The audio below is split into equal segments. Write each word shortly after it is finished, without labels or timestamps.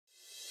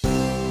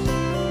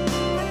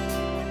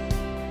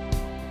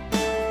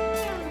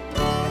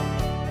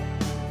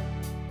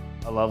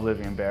love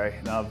living in Berry,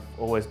 and I've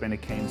always been a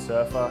keen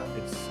surfer.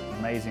 It's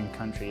amazing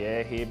country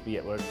air here, but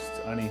yet we're just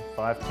only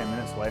 5–10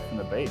 minutes away from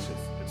the beach.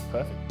 It's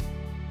perfect.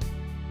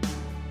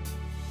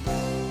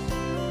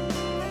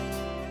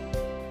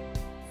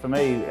 For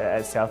me,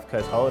 at South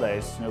Coast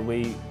Holidays,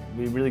 we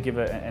really give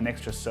an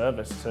extra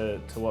service to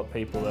what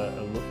people are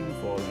looking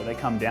for. They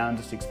come down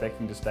just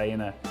expecting to stay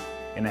in a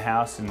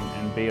house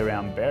and be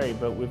around Berry,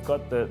 but we've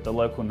got the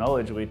local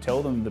knowledge. We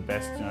tell them the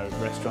best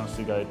restaurants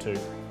to go to,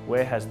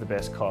 where has the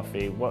best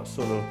coffee, what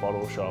sort of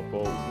bottle shop,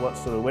 or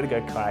where to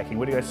go kayaking,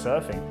 where to go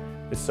surfing.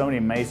 There's so many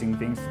amazing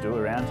things to do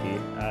around here,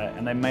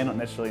 and they may not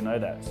necessarily know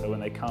that. So when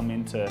they come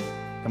into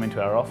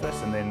our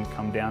office and then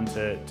come down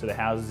to the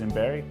houses in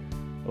Berry,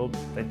 well,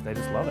 they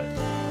just love it.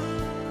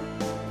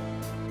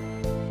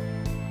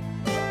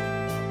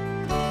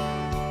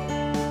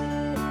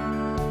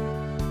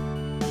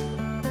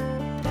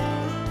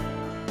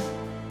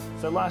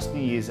 So last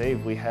New Year's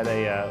Eve we had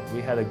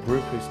a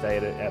group who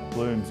stayed at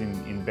Bloom's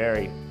in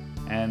Berry,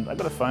 and I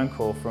got a phone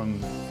call from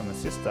a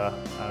sister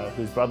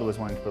whose brother was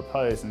wanting to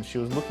propose, and she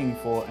was looking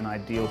for an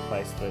ideal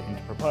place for him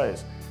to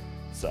propose.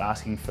 So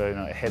asking for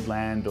a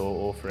headland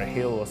or for a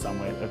hill or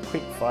somewhere. A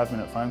quick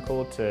 5-minute phone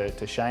call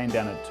to Shane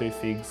down at Two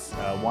Figs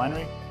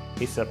Winery.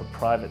 He set up a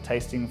private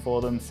tasting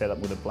for them, set up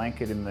with a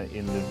blanket in the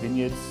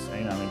vineyards.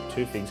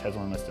 Two Figs has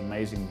one of the most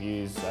amazing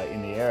views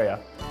in the area.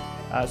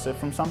 So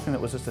from something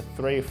that was just a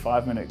 3 or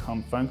 5-minute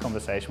phone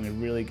conversation, we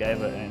really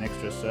gave it an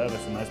extra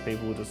service, and those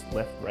people were just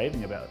left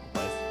raving about the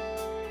place.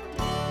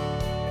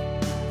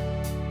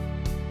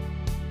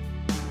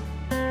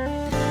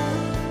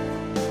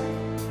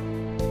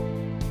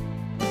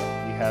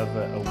 We have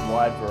a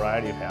wide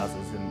variety of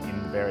houses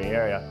in the Berry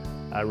area,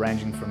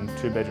 ranging from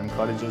 2-bedroom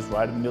cottages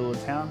right in the middle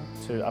of town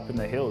to up in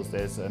the hills.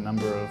 There's a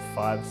number of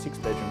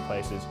 5–6-bedroom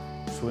places,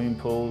 swimming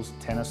pools,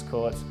 tennis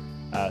courts.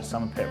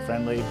 Some are pet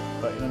friendly,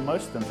 but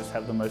most of them just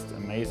have the most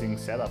amazing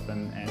setup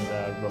and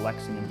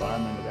relaxing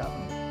environment about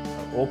them.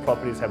 All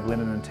properties have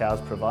linen and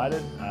towels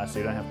provided, so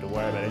you don't have to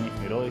worry about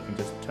anything at all. You can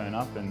just turn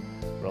up and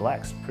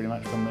relax pretty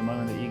much from the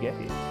moment that you get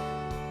here.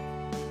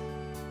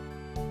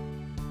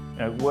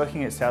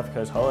 Working at South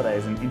Coast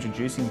Holidays and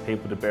introducing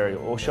people to Berry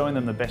or showing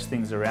them the best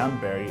things around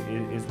Berry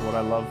is what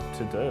I love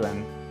to do,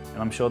 and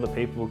I'm sure that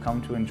people will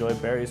come to enjoy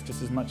Berry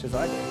just as much as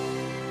I do.